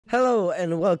Hello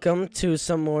and welcome to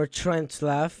some more Trying to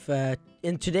Laugh.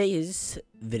 In today's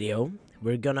video,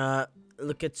 we're gonna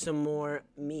look at some more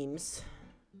memes.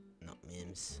 Not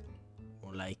memes,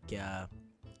 more like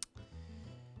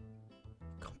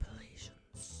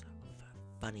compilations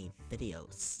of funny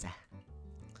videos.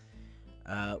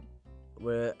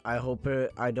 Where I hope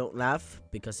I don't laugh,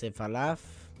 because if I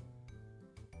laugh,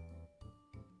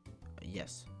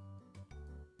 yes.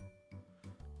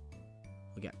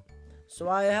 Okay. So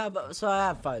I have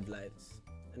 5 lives,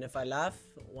 and if I laugh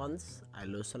once, I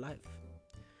lose a life,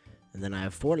 and then I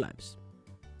have 4 lives,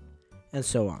 and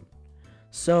so on.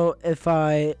 So if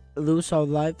I lose all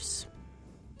lives,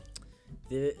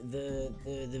 the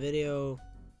video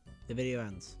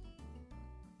ends.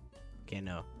 Okay,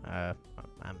 no,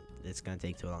 it's gonna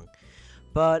take too long,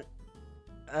 but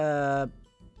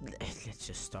let's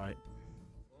just start.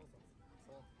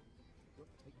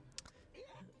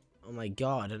 Oh my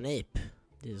god, an ape.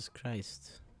 Jesus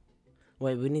Christ.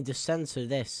 Wait, we need to censor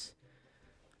this.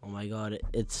 Oh my god,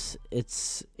 it's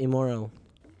immoral.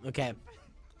 Okay.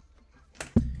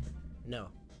 No.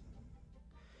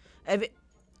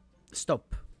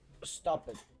 Stop. Stop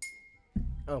it.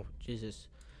 Oh, Jesus.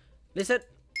 Listen.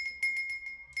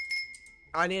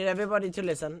 I need everybody to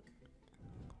listen.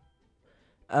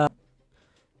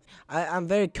 I'm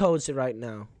very cozy right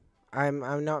now.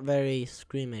 I'm not very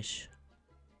squeamish.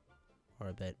 Or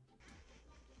a bit.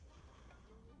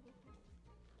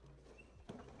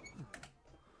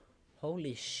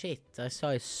 Holy shit, I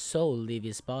saw his soul leave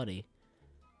his body.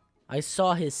 I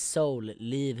saw his soul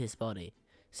leave his body.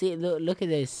 See, look at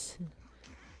this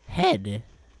head.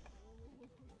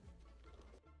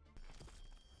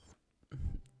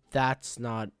 That's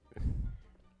not...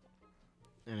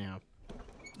 Anyhow.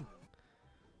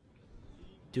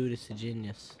 Dude is a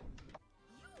genius.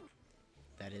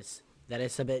 That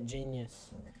is a bit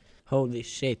genius. Holy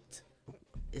shit.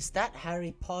 Is that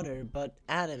Harry Potter but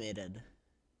animated?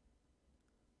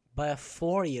 By a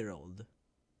 4-year-old?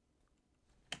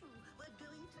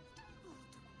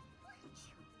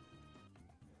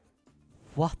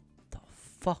 What the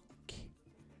fuck?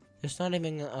 There's not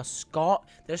even a scar.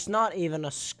 There's not even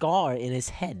a scar in his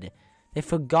head. They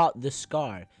forgot the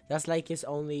scar. That's like his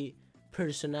only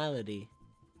personality.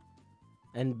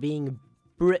 And being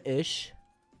British.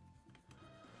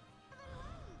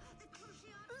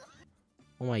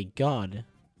 Oh my god.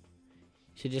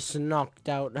 She just knocked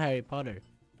out Harry Potter.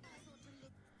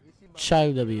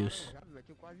 Child abuse.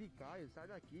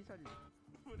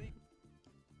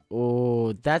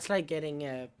 Oh, that's like getting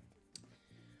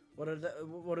what are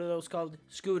those called?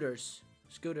 Scooters.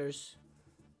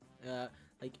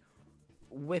 Like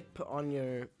whip on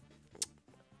your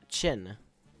chin.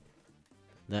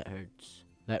 That hurts.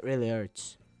 That really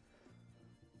hurts.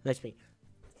 Let me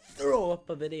throw up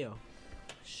a video.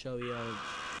 Show you a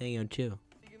thing or two.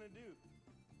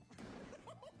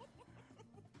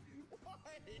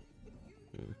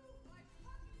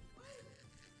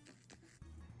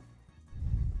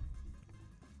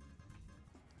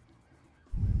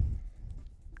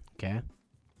 Okay.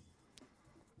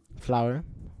 Flower.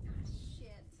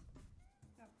 Shit.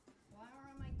 Got flour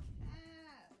on my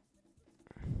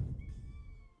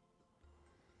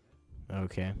cat.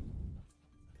 Okay.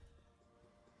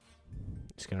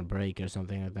 It's gonna break or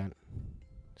something like that.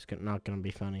 It's not gonna be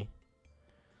funny.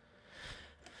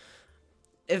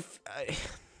 If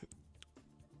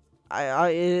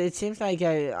it seems like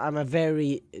I'm a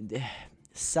very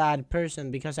sad person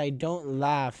because I don't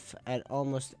laugh at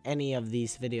almost any of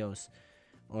these videos,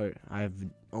 or I've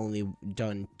only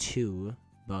done 2,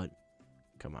 but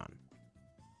come on.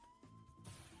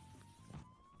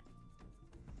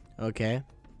 Okay.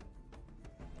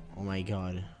 Oh my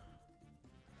god.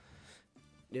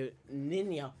 Dude,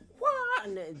 ninja.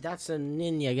 What? That's a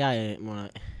ninja guy.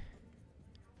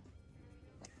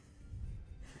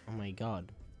 Oh my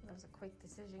god. That was a quick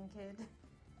decision, kid.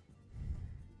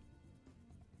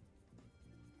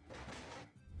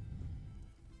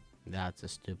 That's a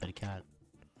stupid cat.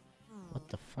 What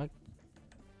the fuck?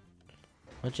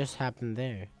 What just happened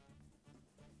there?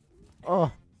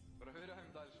 Oh!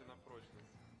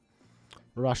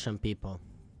 Russian people.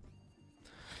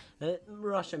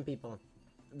 Russian people.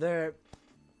 They're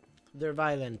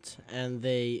violent and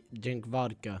they drink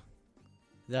vodka.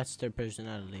 That's their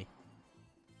personality.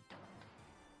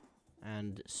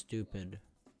 And stupid.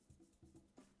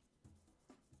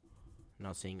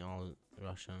 Not saying all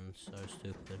Russians are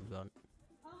stupid, but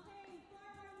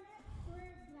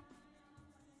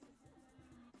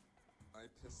I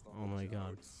pissed on oh my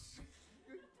god.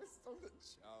 I pissed on the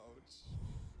couch.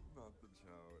 Not the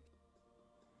couch.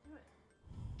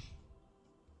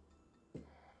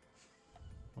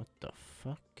 What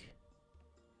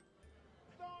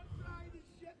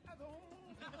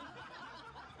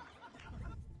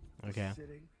Okay.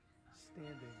 Sitting,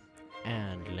 standing.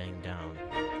 And laying down.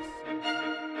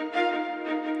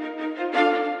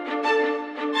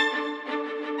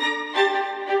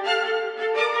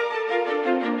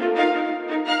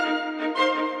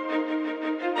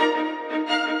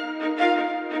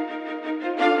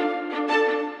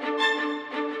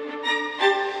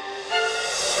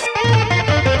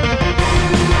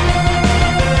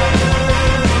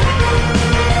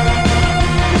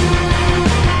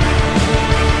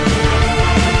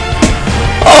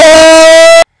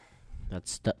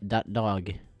 That's that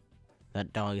dog.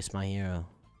 That dog is my hero.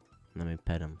 Let me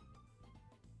pet him.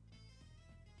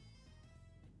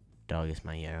 Dog is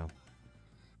my hero.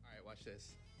 Alright, watch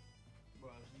this.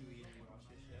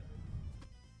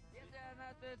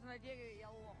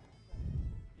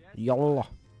 Yalla.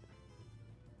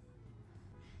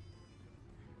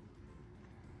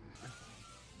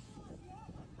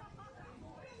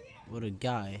 What a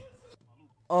guy.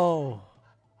 Oh.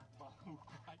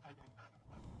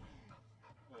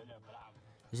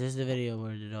 Is this the video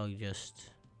where the dog just...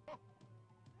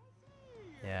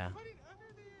 Yeah. Put it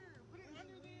under there! Put it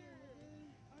under there!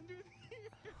 Under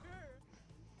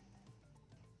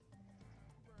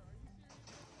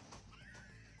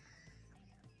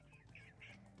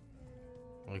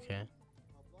there! Okay.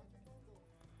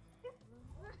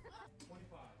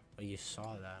 Oh, you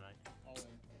saw that.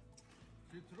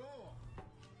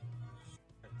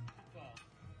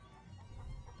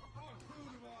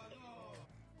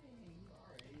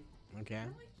 Okay.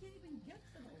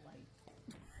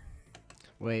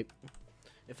 Wait.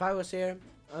 If I was here,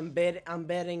 I'm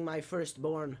betting my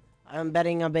firstborn. I'm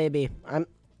betting a baby. I'm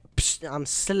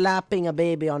slapping a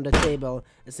baby on the table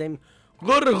and saying,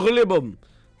 baby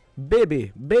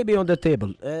on the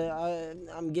table.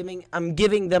 I'm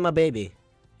giving them a baby.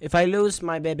 If I lose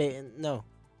my baby, no.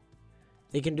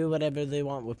 They can do whatever they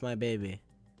want with my baby.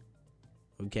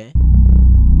 Okay?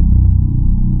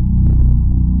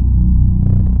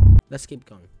 Let's keep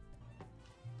going.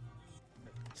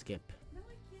 Skip.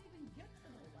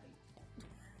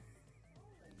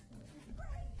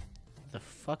 The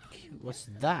fuck was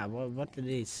that? What did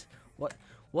he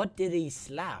what did he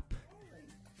slap?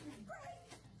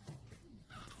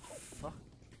 Fuck.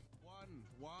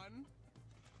 One.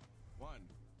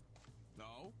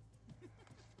 No?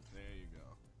 There you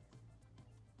go.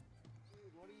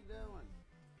 Dude, what are you doing?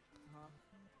 Huh?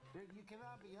 Dude, you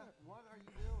cannot be up. What are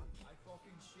you doing? I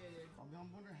fucking shit it. I'm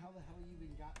wondering how the hell you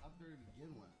even got up there to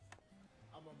begin with.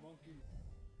 I'm a monkey.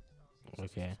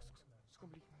 Okay.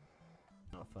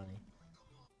 Not funny.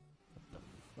 What the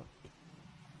fuck?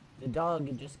 The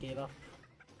dog just gave up.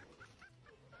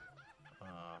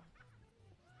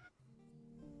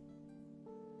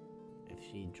 If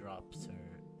she drops her...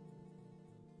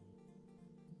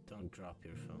 Don't drop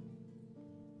your phone.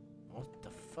 What the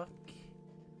fuck?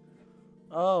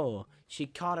 Oh, she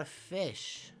caught a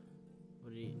fish.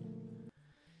 What do you...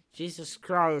 Jesus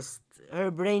Christ.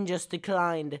 Her brain just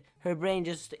declined. Her brain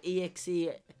just EXE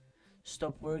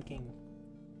stopped working.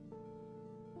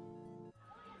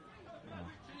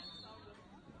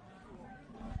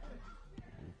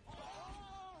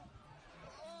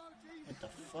 What the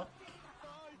fuck?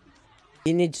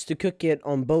 He needs to cook it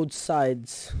on both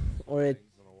sides, or it...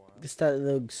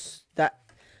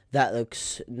 That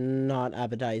looks not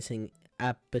appetizing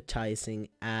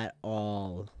at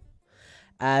all.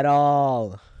 At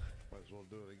all. Might as well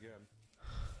do it again.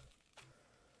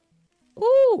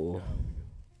 Ooh.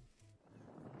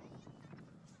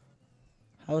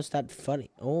 How is that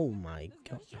funny? Oh my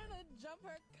god. Trying to jump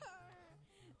her car,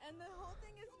 and the whole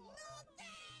thing is melting.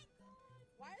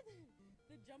 Why are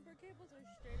the jumper cables are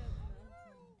straight up melting?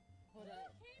 Hold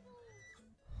up.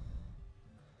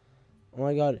 Oh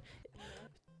my god.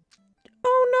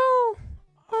 Oh no!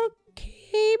 Our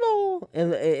cable!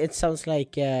 It sounds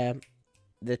like the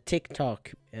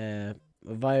TikTok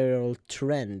viral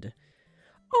trend.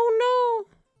 Oh no!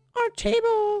 Our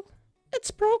table!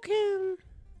 It's broken!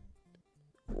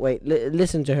 Wait,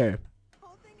 listen to her.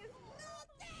 Whole thing is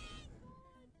melting.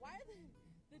 Why are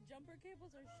the jumper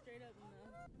cables are straight up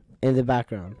melting? In the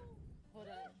background. Hold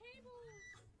up.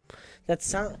 That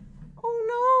sound... Oh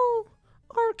no!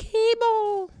 Our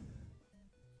cable!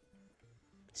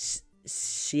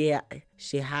 She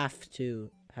have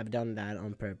to have done that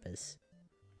on purpose.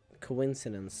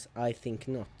 Coincidence? I think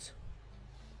not.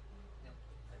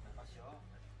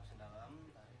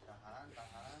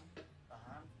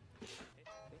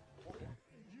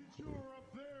 You're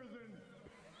up there, then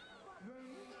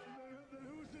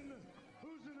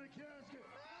who's in the casket?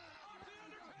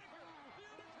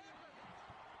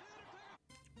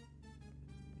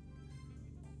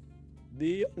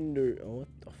 The under... Oh, what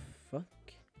the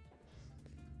fuck?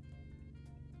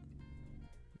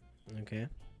 Okay.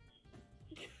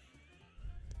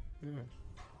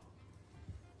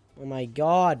 Oh my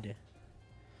god.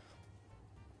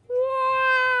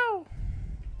 Wow.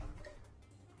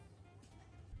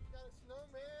 Got a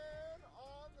snowman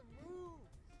on the move.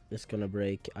 It's gonna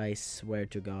break. I swear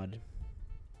to God.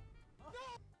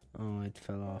 Oh, it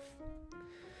fell off.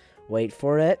 Wait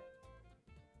for it.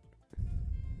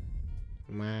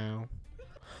 Wow.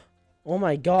 Oh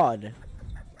my god.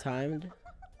 Timed.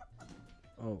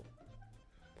 Oh.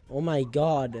 Oh my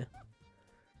god.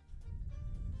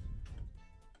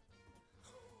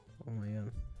 Oh my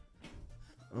god.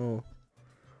 Oh.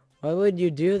 Why would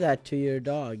you do that to your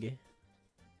dog?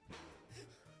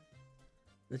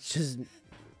 It's just...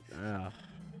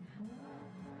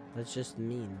 that's just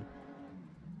mean.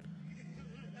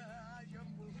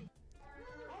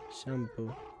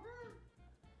 Shampoo.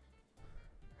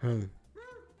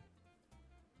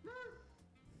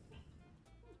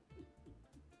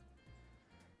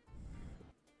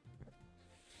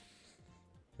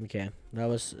 Okay, that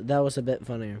was a bit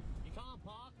funnier. You can't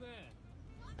park there.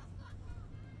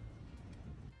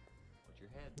 Watch your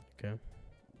head. Okay.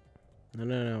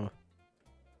 No.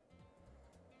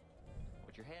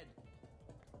 Watch your head.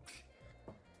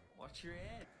 Watch your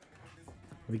head.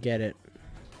 We get it.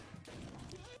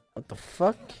 What the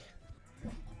fuck?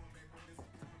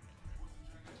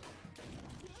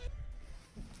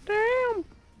 Damn.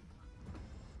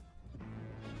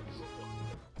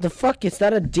 The fuck, is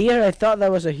that a deer? I thought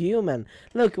that was a human.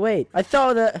 Look, wait. I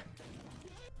thought that...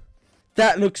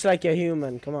 That looks like a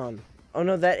human. Come on. Oh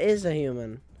no, that is a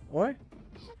human. Or?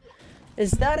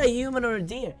 Is that a human or a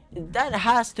deer? That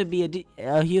has to be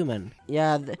a human.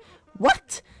 Yeah.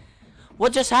 What?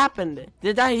 What just happened?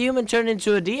 Did that human turn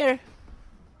into a deer?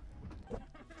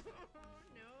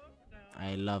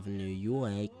 I love New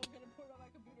York.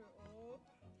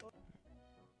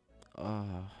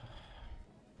 Oh.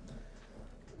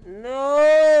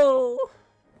 No.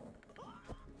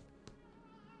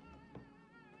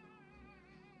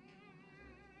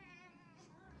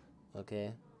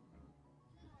 Okay.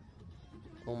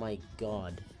 Oh my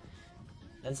god.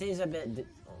 That seems a bit.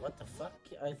 What the fuck?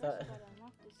 I thought.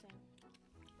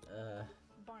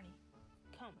 Barney,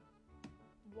 come.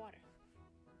 Water.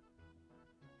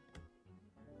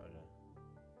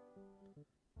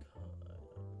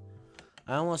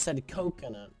 I almost said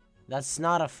coconut. That's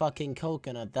not a fucking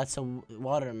coconut. That's a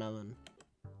watermelon.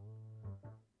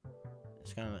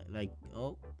 It's kind of like,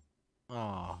 oh.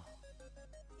 Aw.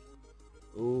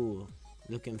 Ooh.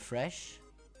 Looking fresh.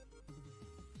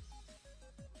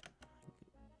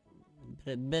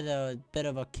 Bit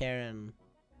of a Karen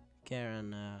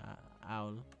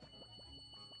owl.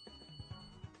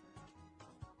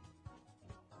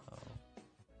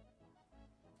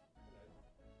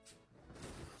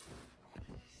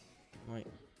 Wait.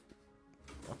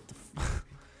 What the fuck?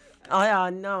 Oh yeah,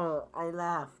 no. I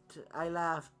laughed.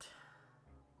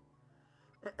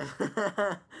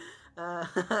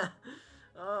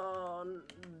 Oh,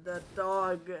 the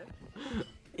dog.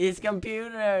 His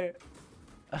computer.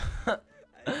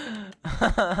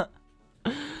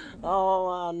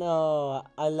 Oh no.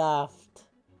 I laughed.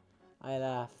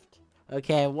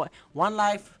 Okay, one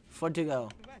life for to go.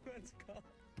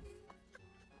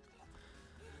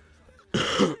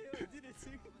 This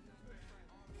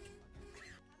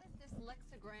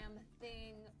lexicgram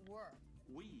thing work?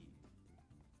 We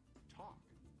talk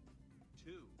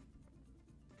to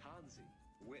Kanzi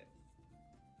with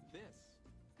this.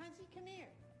 Kanzi, come here.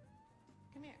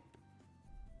 Come here.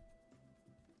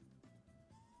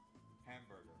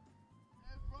 Hamburger.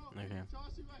 Hey, bro, Okay. can you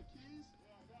toss me my keys?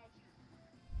 Yeah, I got you.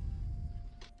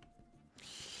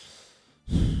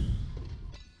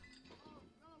 Oh,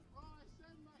 no, bro, I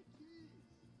said my keys.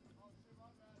 Oh, shit, my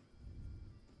bad.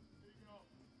 Here you go.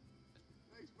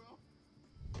 Thanks, bro.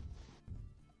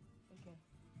 Okay.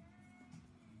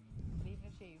 Leave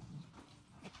the shave.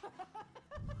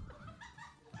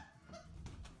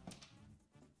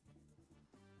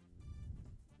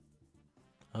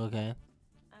 Okay.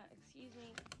 Excuse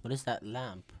me. What is that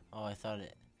lamp? Oh, I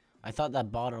thought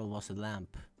that bottle was a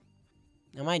lamp.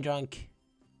 Am I drunk?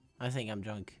 I think I'm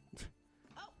drunk.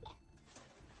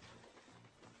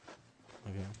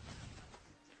 Okay.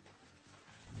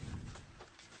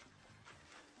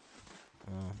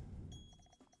 Oh.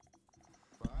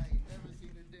 I ain't never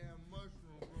seen a damn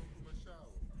mushroom grow from a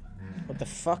shower. What the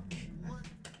fuck?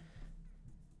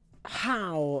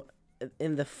 How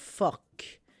in the fuck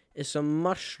is a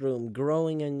mushroom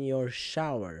growing in your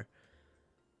shower?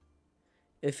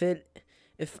 If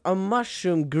a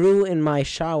mushroom grew in my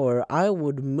shower, I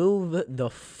would move the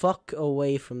fuck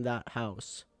away from that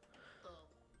house.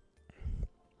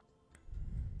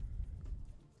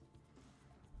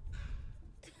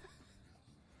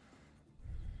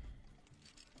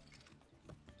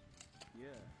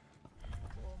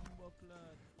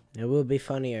 It would be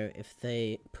funnier if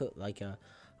they put like a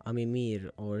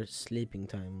Amimir or sleeping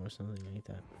time or something like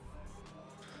that.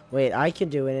 Wait, I can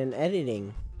do it in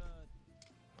editing.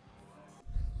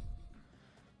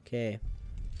 Okay.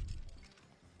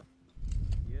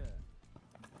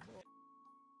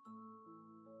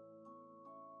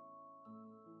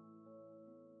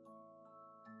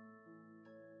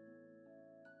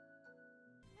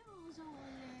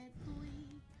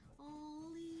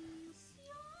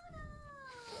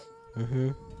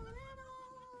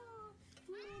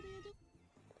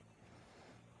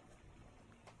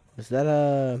 Is that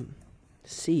a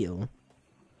seal?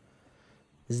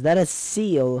 Is that a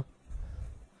seal?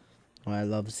 Oh, I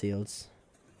love seals.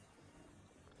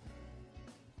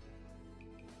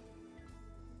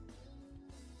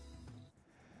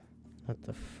 What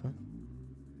the fuck?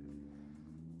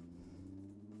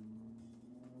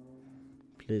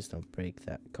 Please don't break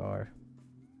that car.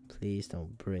 Please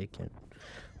don't break it.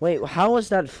 Wait, how was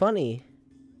that funny?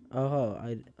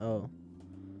 Oh.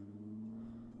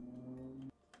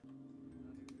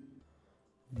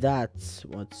 That's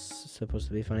what's supposed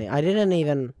to be funny. I didn't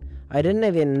even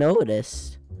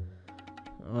notice.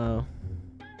 Wow.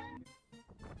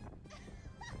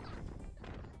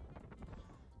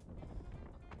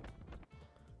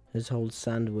 His whole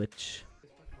sandwich.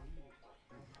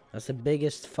 That's the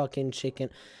biggest fucking chicken.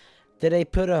 Did they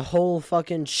put a whole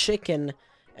fucking chicken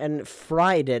and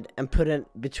fried it and put it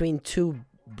between two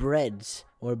breads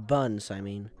or buns, I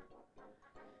mean?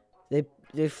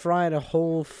 They fried a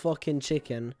whole fucking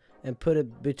chicken and put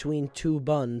it between two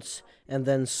buns and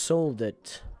then sold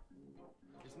it.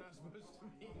 It's not supposed to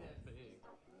be that big.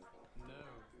 No.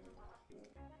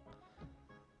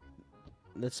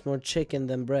 That's more chicken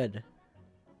than bread.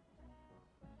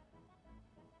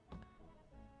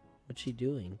 What's she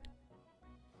doing?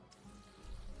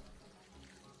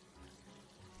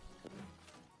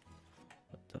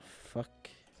 What the fuck?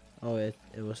 Oh, it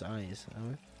was eyes.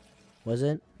 Oh, was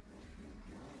it?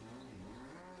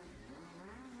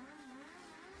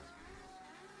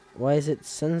 Why is it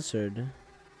censored?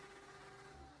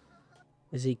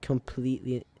 Is he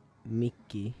completely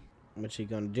Mickey? What's he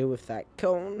gonna do with that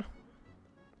cone?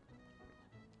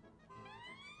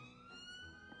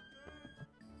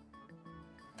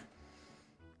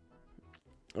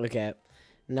 Okay.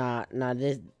 Nah,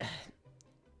 this...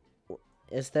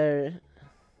 Is there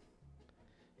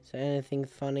anything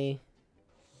funny?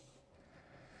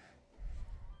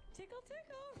 Tickle,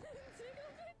 tickle.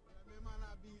 Tickle,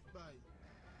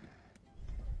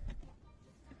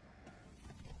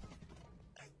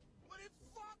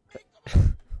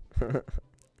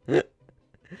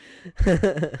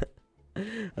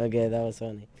 Okay, that was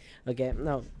funny. Okay,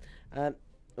 no.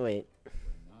 Wait.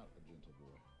 Not a gentle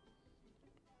boy.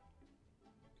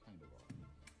 Kind of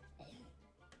are.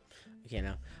 Okay,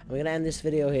 now I'm gonna end this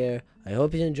video here. I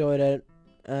hope you enjoyed it.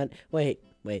 And wait.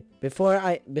 Before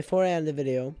I end the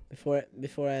video,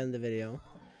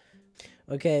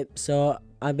 okay, so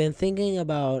I've been thinking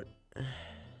about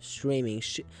streaming.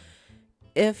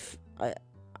 If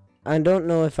I don't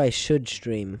know if I should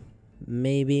stream.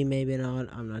 Maybe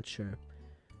not. I'm not sure.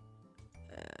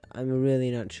 I'm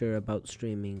really not sure about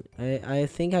streaming. I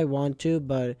think I want to,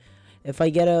 but if I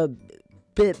get a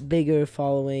bit bigger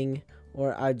following,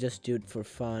 or I just do it for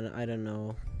fun, I don't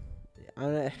know.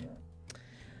 I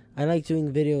like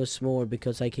doing videos more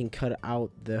because I can cut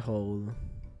out the whole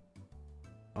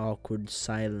awkward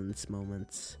silence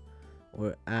moments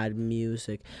or add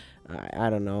music. I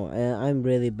don't know. I'm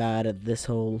really bad at this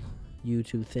whole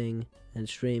YouTube thing and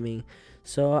streaming,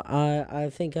 so I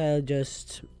think I'll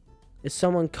just, if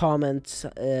someone comments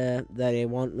that they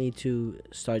want me to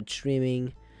start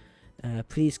streaming,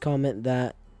 please comment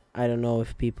that. I don't know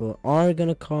if people are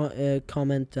gonna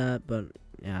comment that, but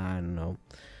yeah, I don't know.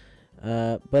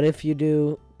 But if you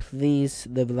do, please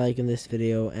leave a like on this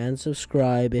video and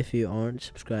subscribe if you aren't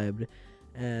subscribed,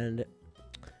 and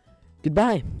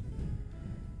goodbye.